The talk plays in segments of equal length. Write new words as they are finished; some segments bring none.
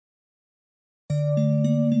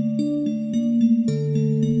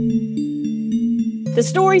The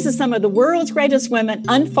stories of some of the world's greatest women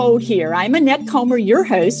unfold here. I'm Annette Comer, your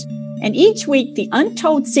host, and each week the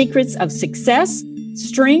untold secrets of success,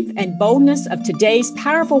 strength, and boldness of today's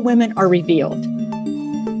powerful women are revealed.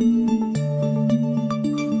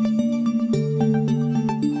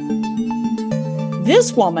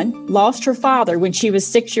 This woman lost her father when she was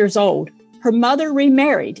 6 years old. Her mother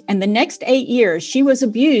remarried, and the next 8 years she was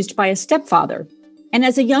abused by a stepfather. And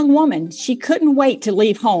as a young woman, she couldn't wait to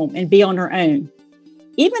leave home and be on her own.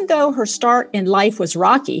 Even though her start in life was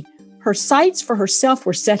rocky, her sights for herself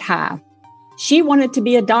were set high. She wanted to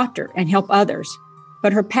be a doctor and help others,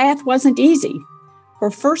 but her path wasn't easy.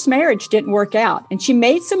 Her first marriage didn't work out, and she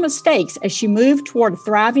made some mistakes as she moved toward a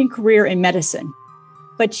thriving career in medicine.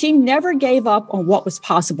 But she never gave up on what was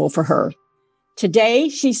possible for her. Today,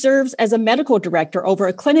 she serves as a medical director over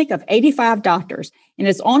a clinic of 85 doctors and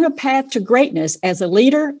is on a path to greatness as a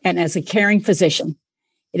leader and as a caring physician.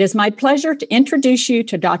 It is my pleasure to introduce you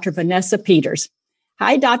to Dr. Vanessa Peters.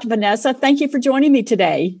 Hi, Dr. Vanessa. Thank you for joining me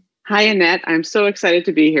today. Hi, Annette. I'm so excited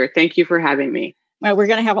to be here. Thank you for having me. Well, we're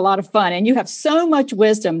going to have a lot of fun, and you have so much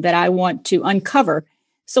wisdom that I want to uncover.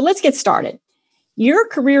 So let's get started. Your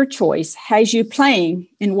career choice has you playing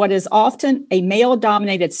in what is often a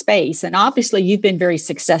male-dominated space, and obviously you've been very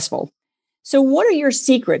successful. So what are your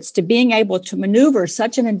secrets to being able to maneuver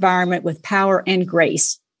such an environment with power and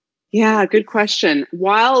grace? Yeah, good question.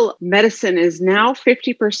 While medicine is now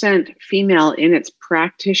 50% female in its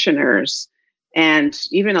practitioners, and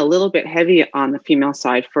even a little bit heavy on the female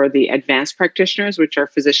side for the advanced practitioners, which are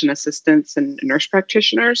physician assistants and nurse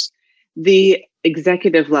practitioners, the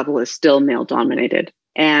executive level is still male dominated.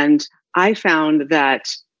 And I found that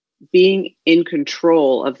being in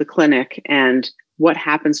control of the clinic and what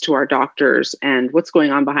happens to our doctors and what's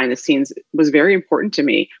going on behind the scenes was very important to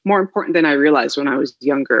me, more important than I realized when I was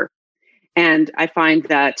younger. And I find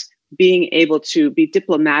that being able to be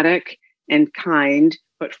diplomatic and kind,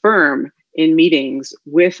 but firm in meetings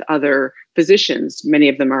with other physicians, many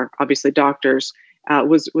of them are obviously doctors,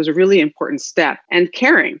 was a really important step. And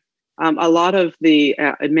caring. A lot of the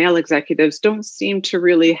male executives don't seem to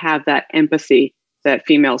really have that empathy that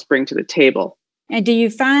females bring to the table. And do you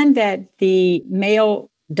find that the male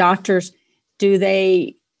doctors, do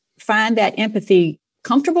they find that empathy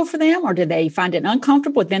comfortable for them, or do they find it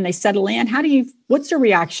uncomfortable? Then they settle in. What's your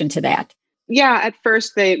reaction to that? Yeah, at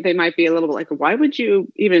first they might be a little bit like, why would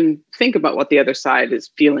you even think about what the other side is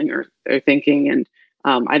feeling or they're thinking? And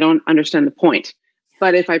I don't understand the point.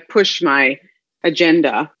 But if I push my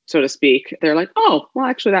agenda, so to speak, they're like, oh, well,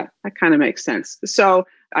 actually, that kind of makes sense. So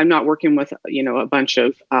I'm not working with, a bunch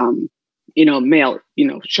of, male,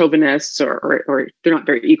 chauvinists or they're not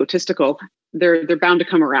very egotistical. They're bound to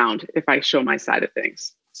come around if I show my side of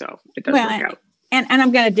things. So it does work out. And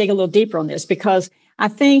I'm going to dig a little deeper on this because I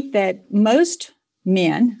think that most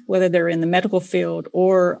men, whether they're in the medical field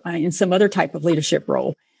or in some other type of leadership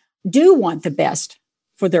role, do want the best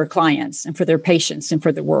for their clients and for their patients and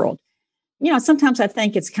for the world. Sometimes I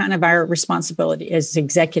think it's kind of our responsibility as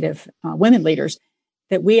executive women leaders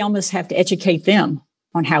that we almost have to educate them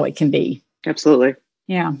on how it can be. Absolutely.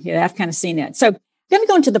 Yeah, I've kind of seen that. So I'm going to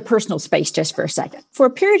go into the personal space just for a second. For a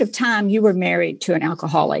period of time, you were married to an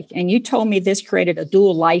alcoholic, and you told me this created a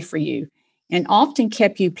dual life for you and often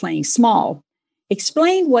kept you playing small.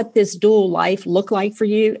 Explain what this dual life looked like for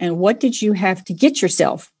you, and what did you have to get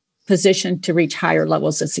yourself positioned to reach higher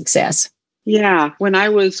levels of success? Yeah, when I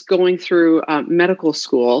was going through medical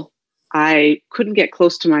school, I couldn't get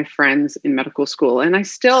close to my friends in medical school, and I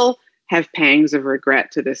still have pangs of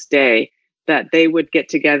regret to this day that they would get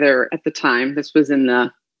together at the time. This was in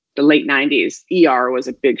the late 90s. ER was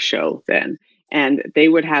a big show then. And they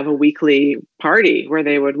would have a weekly party where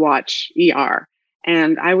they would watch ER.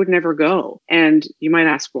 And I would never go. And you might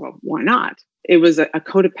ask, well, why not? It was a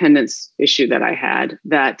codependence issue that I had,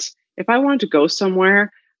 that if I wanted to go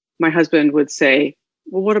somewhere, my husband would say,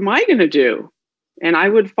 well, what am I going to do? And I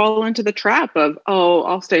would fall into the trap of, oh,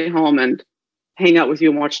 I'll stay home and hang out with you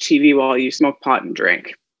and watch TV while you smoke pot and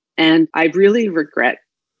drink. And I really regret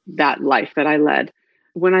that life that I led.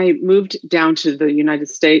 When I moved down to the United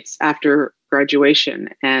States after graduation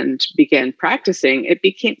and began practicing,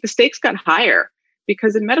 the stakes got higher,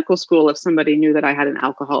 because in medical school, if somebody knew that I had an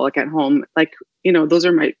alcoholic at home, those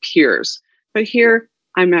are my peers. But here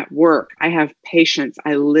I'm at work. I have patients.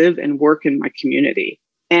 I live and work in my community.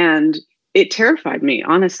 And it terrified me,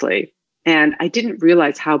 honestly. And I didn't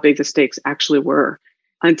realize how big the stakes actually were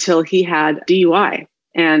until he had DUI.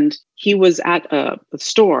 And he was at a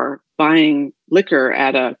store buying liquor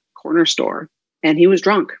at a corner store, and he was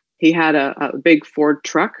drunk. He had a big Ford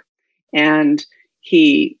truck, and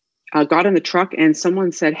he got in the truck, and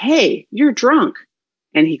someone said, "Hey, you're drunk."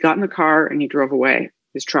 And he got in the car and he drove away,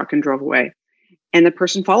 his truck, and drove away. And the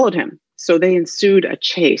person followed him. So they ensued a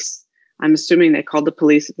chase. I'm assuming they called the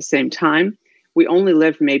police at the same time. We only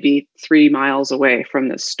lived maybe 3 miles away from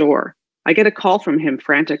the store. I get a call from him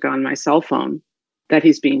frantic on my cell phone that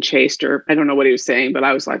he's being chased, or I don't know what he was saying, but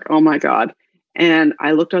I was like, oh my God. And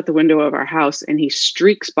I looked out the window of our house and he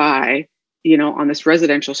streaks by, on this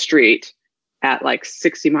residential street at like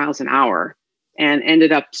 60 miles an hour and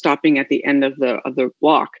ended up stopping at the end of the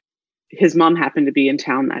block. His mom happened to be in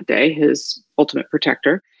town that day, his ultimate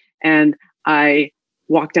protector. And I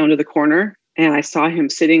walked down to the corner and I saw him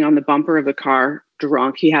sitting on the bumper of the car,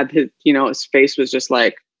 drunk. He had his face was just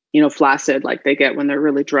like, flaccid, like they get when they're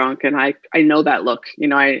really drunk. And I know that look,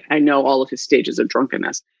 I know all of his stages of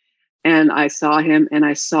drunkenness. And I saw him and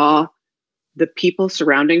I saw the people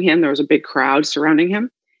surrounding him. There was a big crowd surrounding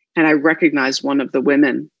him. And I recognized one of the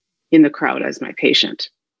women in the crowd as my patient.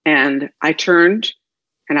 And I turned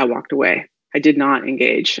and I walked away. I did not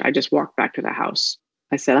engage. I just walked back to the house.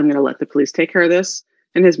 I said, I'm going to let the police take care of this.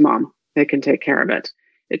 And his mom, they can take care of it.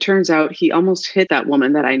 It turns out he almost hit that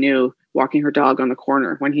woman that I knew walking her dog on the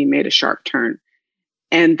corner when he made a sharp turn.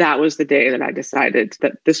 And that was the day that I decided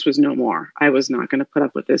that this was no more. I was not going to put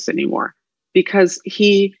up with this anymore, because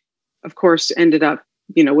he, of course, ended up,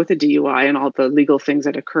 with a DUI and all the legal things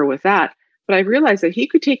that occur with that. But I realized that he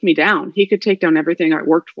could take me down. He could take down everything I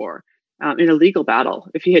worked for in a legal battle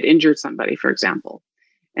if he had injured somebody, for example.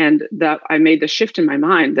 And that I made the shift in my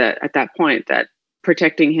mind that at that point that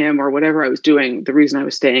protecting him or whatever I was doing, the reason I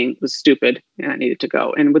was staying was stupid and I needed to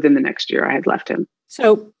go. And within the next year, I had left him.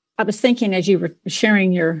 So I was thinking as you were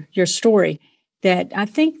sharing your story that I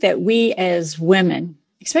think that we as women,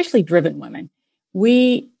 especially driven women,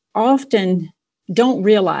 we often don't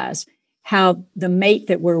realize how the mate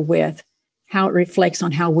that we're with, how it reflects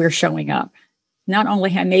on how we're showing up. Not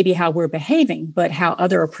only how we're behaving, but how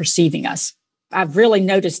others are perceiving us. I've really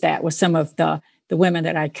noticed that with some of the women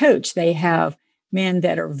that I coach. They have men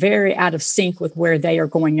that are very out of sync with where they are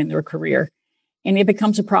going in their career. And it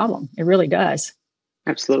becomes a problem. It really does.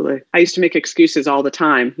 Absolutely. I used to make excuses all the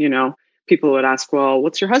time. People would ask, well,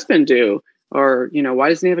 what's your husband do? Or, why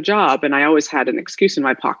doesn't he have a job? And I always had an excuse in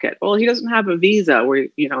my pocket. Well, he doesn't have a visa where,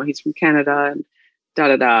 he's from Canada and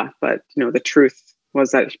da-da-da. But, the truth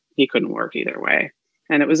was that he couldn't work either way.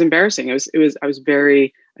 And it was embarrassing. I was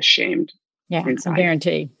very ashamed. Yeah, inside. I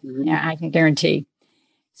guarantee. Mm-hmm. Yeah, I can guarantee.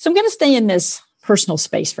 So I'm going to stay in this personal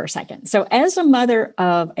space for a second. So as a mother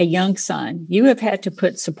of a young son, you have had to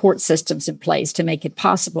put support systems in place to make it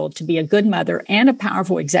possible to be a good mother and a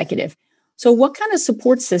powerful executive. So what kind of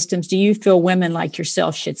support systems do you feel women like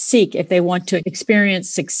yourself should seek if they want to experience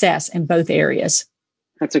success in both areas?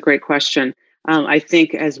 That's a great question. I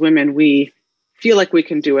think as women, we feel like we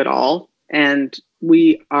can do it all, and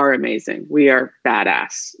we are amazing. We are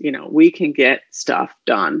badass. We can get stuff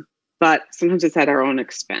done, but sometimes it's at our own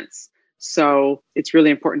expense. So it's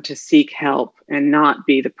really important to seek help and not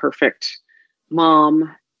be the perfect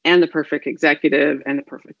mom and the perfect executive and the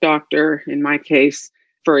perfect doctor. In my case,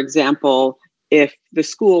 for example, if the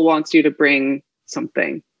school wants you to bring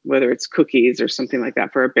something, whether it's cookies or something like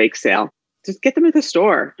that for a bake sale, just get them at the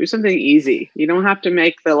store. Do something easy. You don't have to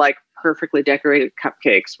make the perfectly decorated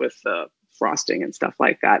cupcakes with the frosting and stuff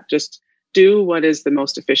like that. Just do what is the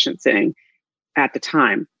most efficient thing at the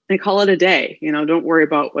time and call it a day. Don't worry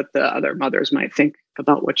about what the other mothers might think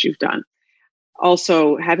about what you've done.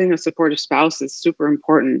 Also, having a supportive spouse is super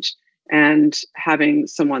important, and having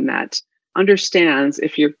someone that understands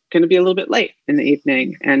if you're going to be a little bit late in the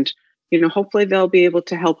evening, and hopefully they'll be able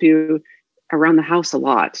to help you around the house a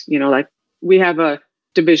lot. We have a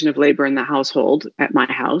division of labor in the household at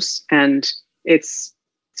my house, and it's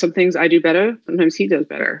some things I do better, sometimes he does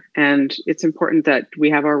better. And it's important that we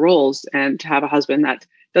have our roles and to have a husband that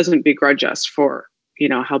doesn't begrudge us for,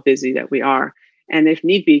 how busy that we are. And if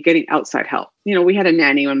need be, getting outside help. We had a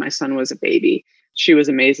nanny when my son was a baby. She was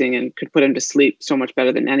amazing and could put him to sleep so much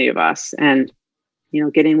better than any of us. And,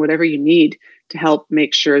 getting whatever you need to help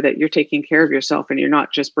make sure that you're taking care of yourself and you're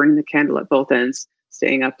not just burning the candle at both ends,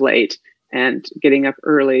 staying up late and getting up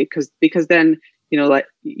early, because then,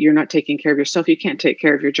 you're not taking care of yourself. You can't take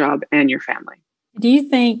care of your job and your family. Do you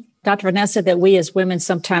think, Dr. Vanessa, that we as women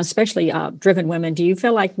sometimes, especially driven women, do you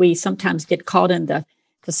feel like we sometimes get caught in the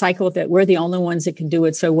cycle that we're the only ones that can do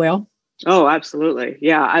it so well? Oh, absolutely.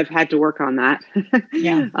 Yeah, I've had to work on that.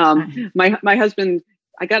 Yeah. My husband,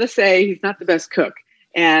 I got to say, he's not the best cook.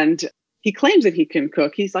 And he claims that he can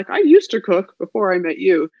cook. He's like, I used to cook before I met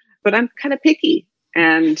you, but I'm kind of picky.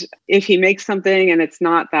 And if he makes something and it's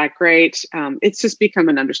not that great, it's just become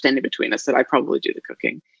an understanding between us that I probably do the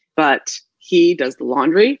cooking. But he does the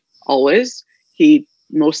laundry always. He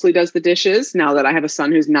mostly does the dishes. Now that I have a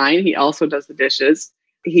son who's 9, he also does the dishes.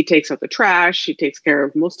 He takes out the trash. He takes care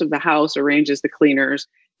of most of the house, arranges the cleaners,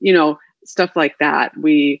 stuff like that.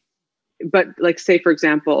 But like, say, for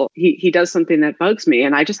example, he does something that bugs me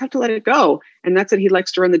and I just have to let it go. And that's that he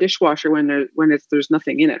likes to run the dishwasher when there's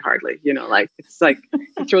nothing in it hardly, it's like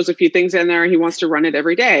he throws a few things in there and he wants to run it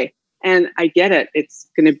every day. And I get it. It's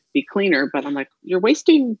going to be cleaner, but I'm like, you're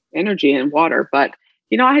wasting energy and water. But,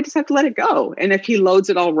 I just have to let it go. And if he loads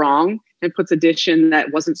it all wrong and puts a dish in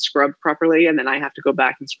that wasn't scrubbed properly, and then I have to go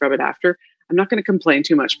back and scrub it after, I'm not going to complain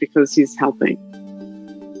too much because he's helping.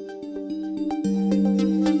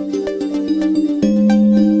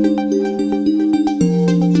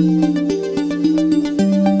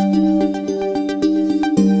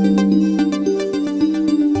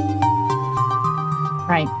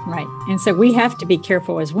 Right. And so we have to be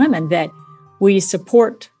careful as women that we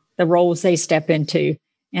support the roles they step into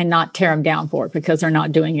and not tear them down for it because they're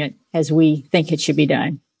not doing it as we think it should be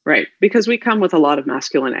done. Right. Because we come with a lot of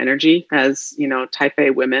masculine energy as, type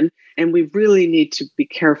A women, and we really need to be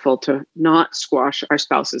careful to not squash our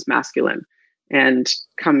spouse's masculine and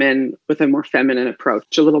come in with a more feminine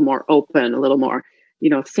approach, a little more open, a little more,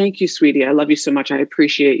 thank you, sweetie. I love you so much. I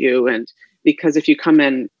appreciate you. And because if you come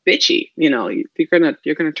in bitchy, you're going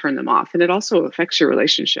to turn them off, and it also affects your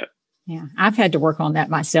relationship. Yeah. I've had to work on that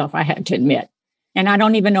myself, I have to admit. And I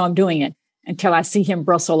don't even know I'm doing it until I see him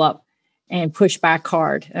bristle up and push back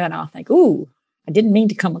hard. And I'll think, ooh, I didn't mean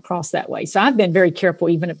to come across that way. So I've been very careful,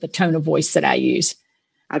 even of the tone of voice that I use.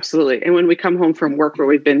 Absolutely. And when we come home from work where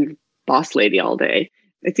we've been boss lady all day,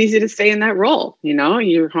 it's easy to stay in that role.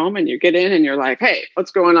 You're home and you get in and you're like, hey,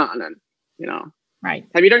 what's going on? And, right.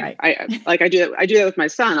 Have you done, right. I do that with my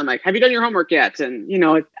son. I'm like, have you done your homework yet? And,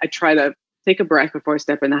 I try to take a breath before I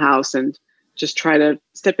step in the house and just try to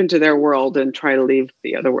step into their world and try to leave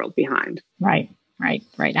the other world behind. Right.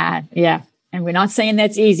 Yeah. And we're not saying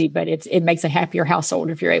that's easy, but it makes a happier household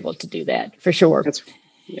if you're able to do that, for sure.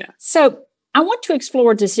 Yeah. So I want to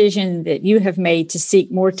explore a decision that you have made to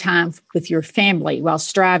seek more time with your family while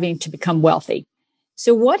striving to become wealthy.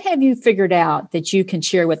 So what have you figured out that you can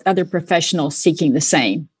share with other professionals seeking the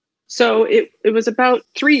same? So it was about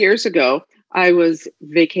 3 years ago. I was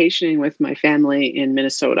vacationing with my family in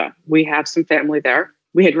Minnesota. We have some family there.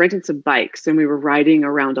 We had rented some bikes and we were riding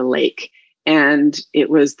around a lake. And it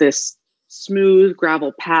was this smooth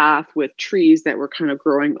gravel path with trees that were kind of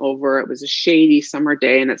growing over. It was a shady summer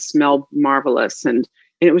day and it smelled marvelous. And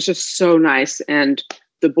it was just so nice. And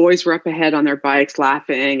the boys were up ahead on their bikes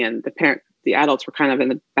laughing, and the adults were kind of in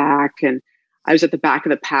the back. And I was at the back of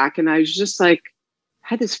the pack, and I was just like,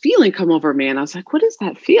 had this feeling come over me. And I was like, what is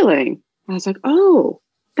that feeling? I was like, oh,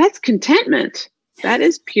 that's contentment. That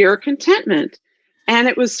is pure contentment. And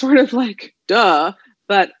it was sort of like, duh.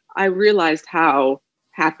 But I realized how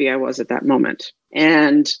happy I was at that moment.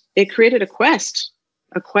 And it created a quest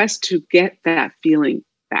to get that feeling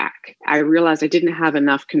back. I realized I didn't have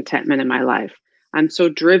enough contentment in my life. I'm so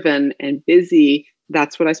driven and busy.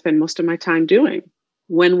 That's what I spend most of my time doing.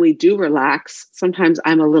 When we do relax, sometimes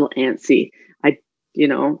I'm a little antsy.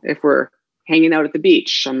 If we're hanging out at the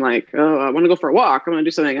beach, I'm like, oh, I want to go for a walk. I want to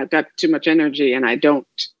do something. I've got too much energy and I don't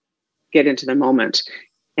get into the moment.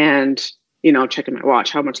 And, checking my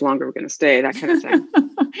watch, how much longer we're going to stay, that kind of thing.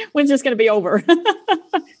 When's this going to be over?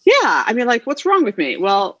 Yeah. I mean, like, what's wrong with me?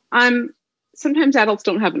 Well, sometimes adults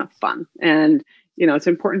don't have enough fun. And, it's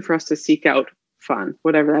important for us to seek out fun,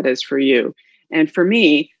 whatever that is for you. And for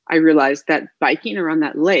me, I realized that biking around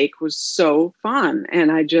that lake was so fun.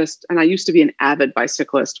 And I used to be an avid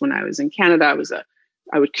bicyclist when I was in Canada.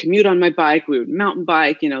 I would commute on my bike. We would mountain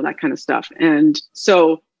bike, that kind of stuff. And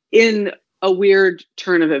so in a weird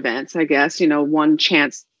turn of events, I guess, one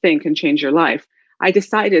chance thing can change your life. I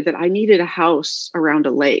decided that I needed a house around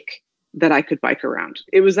a lake that I could bike around.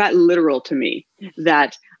 It was that literal to me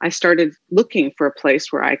that I started looking for a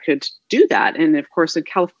place where I could do that. And of course, in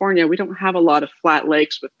California, we don't have a lot of flat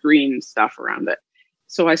lakes with green stuff around it.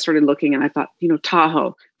 So I started looking and I thought,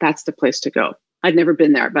 Tahoe, that's the place to go. I'd never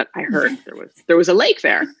been there, but I heard there was a lake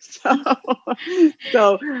there.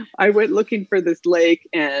 So I went looking for this lake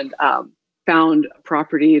and found a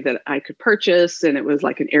property that I could purchase. And it was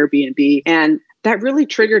like an Airbnb. And that really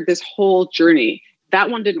triggered this whole journey. That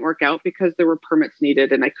one didn't work out because there were permits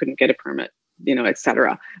needed and I couldn't get a permit, et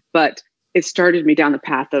cetera. But it started me down the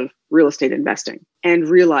path of real estate investing and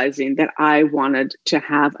realizing that I wanted to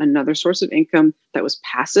have another source of income that was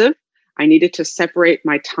passive. I needed to separate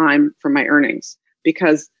my time from my earnings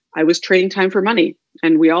because I was trading time for money,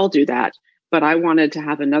 and we all do that. But I wanted to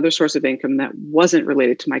have another source of income that wasn't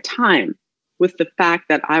related to my time, with the fact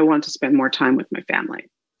that I want to spend more time with my family.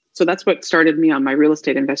 So that's what started me on my real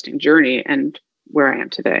estate investing journey and where I am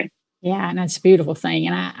today. Yeah, and that's a beautiful thing.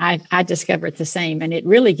 And I discovered the same. And it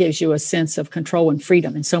really gives you a sense of control and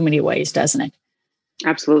freedom in so many ways, doesn't it?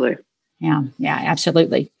 Absolutely. Yeah,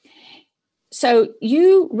 absolutely. So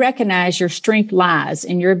you recognize your strength lies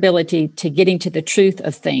in your ability to getting to the truth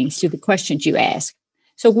of things through the questions you ask.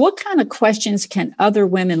 So what kind of questions can other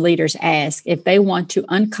women leaders ask if they want to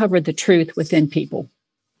uncover the truth within people?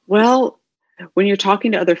 Well, when you're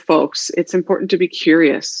talking to other folks, it's important to be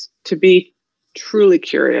curious, to be truly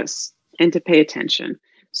curious, and to pay attention.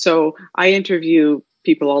 So I interview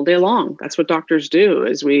people all day long. That's what doctors do,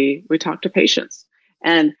 is we talk to patients.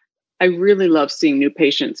 And I really love seeing new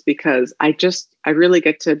patients because I really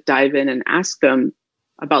get to dive in and ask them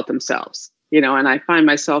about themselves, and I find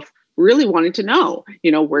myself really wanting to know,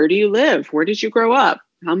 where do you live? Where did you grow up?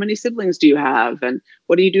 How many siblings do you have? And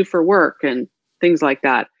what do you do for work? And things like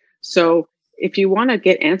that. So if you want to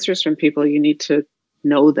get answers from people, you need to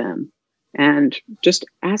know them and just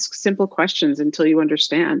ask simple questions until you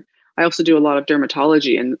understand. I also do a lot of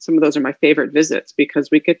dermatology, and some of those are my favorite visits because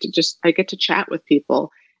I get to chat with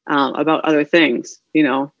people about other things,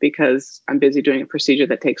 because I'm busy doing a procedure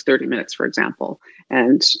that takes 30 minutes, for example.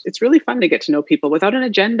 And it's really fun to get to know people without an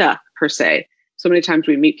agenda per se. So many times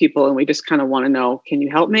we meet people and we just kind of want to know, can you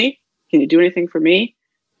help me? Can you do anything for me?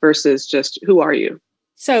 Versus just, who are you?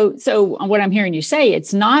 So what I'm hearing you say,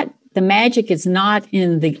 the magic is not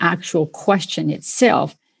in the actual question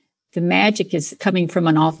itself. The magic is coming from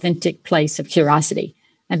an authentic place of curiosity.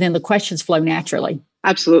 And then the questions flow naturally.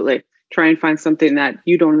 Absolutely. Try and find something that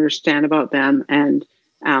you don't understand about them and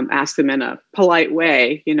ask them in a polite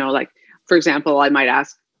way. Like, for example, I might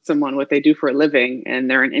ask someone what they do for a living and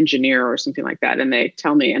they're an engineer or something like that. And they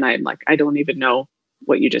tell me, and I'm like, I don't even know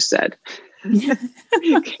what you just said. Can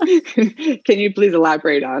you please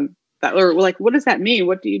elaborate on that? Or like, what does that mean?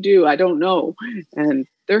 What do you do? I don't know. And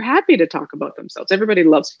they're happy to talk about themselves. Everybody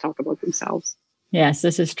loves to talk about themselves. Yes,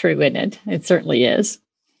 this is true, isn't it? It certainly is.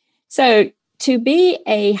 So to be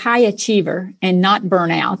a high achiever and not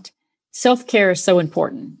burn out, self-care is so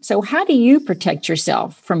important. So how do you protect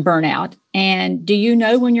yourself from burnout? And do you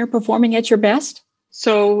know when you're performing at your best?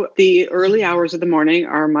 So the early hours of the morning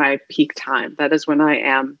are my peak time. That is when I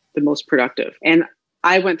am the most productive. And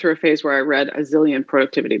I went through a phase where I read a zillion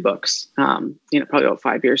productivity books, probably about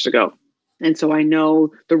 5 years ago. And so I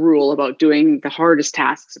know the rule about doing the hardest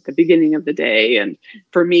tasks at the beginning of the day. And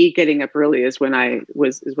for me, getting up early is when I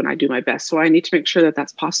do my best. So I need to make sure that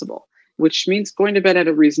that's possible, which means going to bed at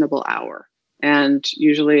a reasonable hour. And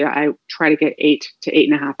usually I try to get 8 to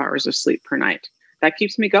 8.5 hours of sleep per night. That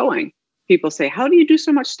keeps me going. People say, how do you do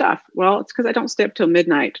so much stuff? Well, it's because I don't stay up till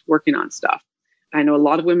midnight working on stuff. I know a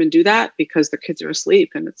lot of women do that because their kids are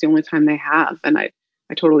asleep and it's the only time they have. And I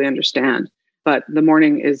totally understand. But the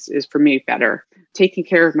morning is for me better. Taking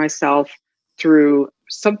care of myself through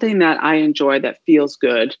something that I enjoy that feels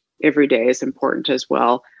good every day is important as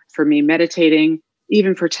well. For me, meditating,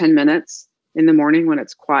 even for 10 minutes in the morning when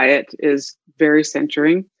it's quiet, is very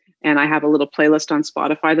centering. And I have a little playlist on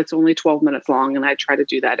Spotify that's only 12 minutes long, and I try to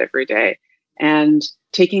do that every day. And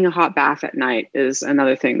taking a hot bath at night is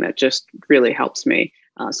another thing that just really helps me.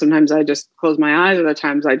 Sometimes I just close my eyes, other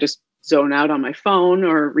times I just zone out on my phone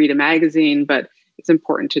or read a magazine, but it's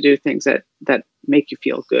important to do things that make you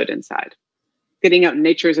feel good inside. Getting out in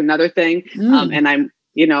nature is another thing. And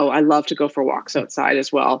I love to go for walks outside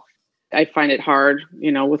as well. I find it hard,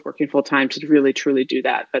 with working full time to really, truly do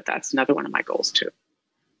that. But that's another one of my goals too.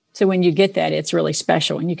 So when you get that, it's really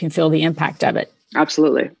special and you can feel the impact of it.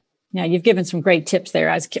 Absolutely. Now, you've given some great tips there.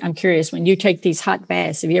 I'm curious, when you take these hot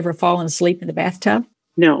baths, have you ever fallen asleep in the bathtub?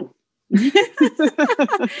 No. I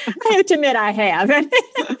have to admit I have.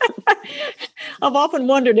 I've often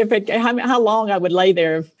wondered how long I would lay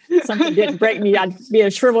there if something didn't break me. I'd be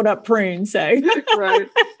a shriveled up prune. So, right.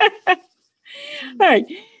 All right.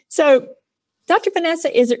 So, Dr.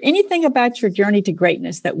 Vanessa, is there anything about your journey to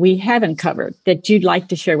greatness that we haven't covered that you'd like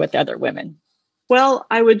to share with other women? Well,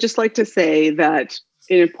 I would just like to say that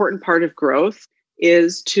an important part of growth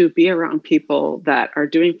is to be around people that are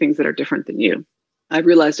doing things that are different than you. I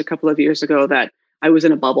realized a couple of years ago that I was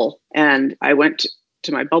in a bubble, and I went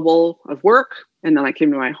to my bubble of work, and then I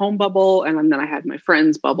came to my home bubble, and then I had my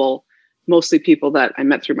friends bubble, mostly people that I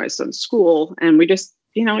met through my son's school. And we just,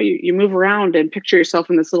 you move around and picture yourself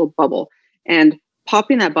in this little bubble, and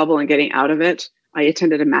popping that bubble and getting out of it. I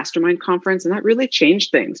attended a mastermind conference, and that really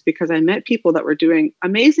changed things because I met people that were doing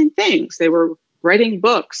amazing things. They were writing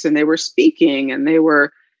books, and they were speaking, and they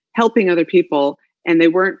were helping other people, and they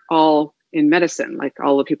weren't all in medicine, like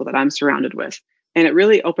all the people that I'm surrounded with. And it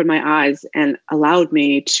really opened my eyes and allowed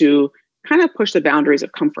me to kind of push the boundaries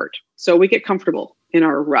of comfort. So we get comfortable in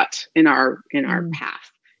our rut, in our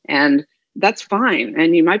path. And that's fine.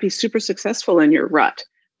 And you might be super successful in your rut.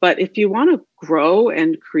 But if you want to grow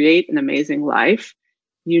and create an amazing life,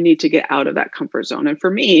 you need to get out of that comfort zone. And for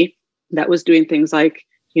me, that was doing things like,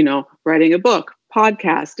 writing a book,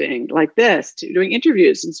 podcasting like this, doing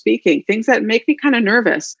interviews and speaking, things that make me kind of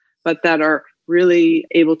nervous, but that are really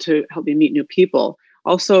able to help me meet new people.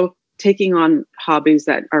 Also, taking on hobbies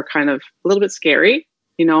that are kind of a little bit scary.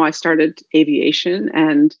 I started aviation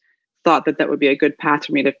and thought that would be a good path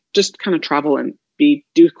for me to just kind of travel and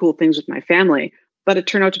do cool things with my family. But it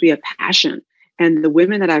turned out to be a passion. And the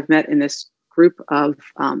women that I've met in this group of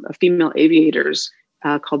female aviators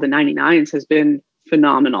called the 99s has been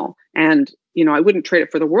phenomenal. And, I wouldn't trade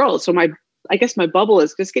it for the world. So I guess my bubble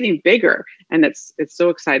is just getting bigger, and it's so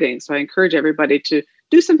exciting. So I encourage everybody to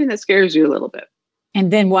do something that scares you a little bit.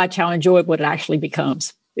 And then watch how enjoyable it actually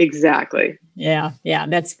becomes. Exactly. Yeah.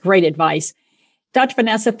 That's great advice. Dr.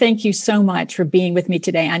 Vanessa, thank you so much for being with me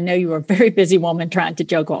today. I know you are a very busy woman trying to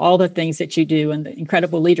juggle all the things that you do and the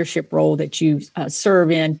incredible leadership role that you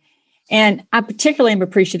serve in. And I particularly am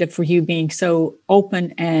appreciative for you being so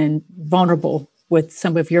open and vulnerable with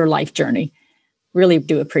some of your life journey. Really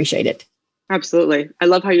do appreciate it. Absolutely. I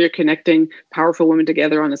love how you're connecting powerful women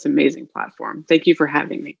together on this amazing platform. Thank you for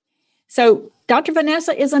having me. So Dr.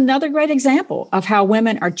 Vanessa is another great example of how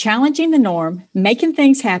women are challenging the norm, making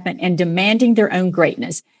things happen, and demanding their own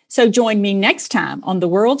greatness. So join me next time on the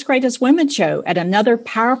World's Greatest Women Show as another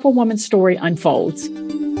powerful woman's story unfolds.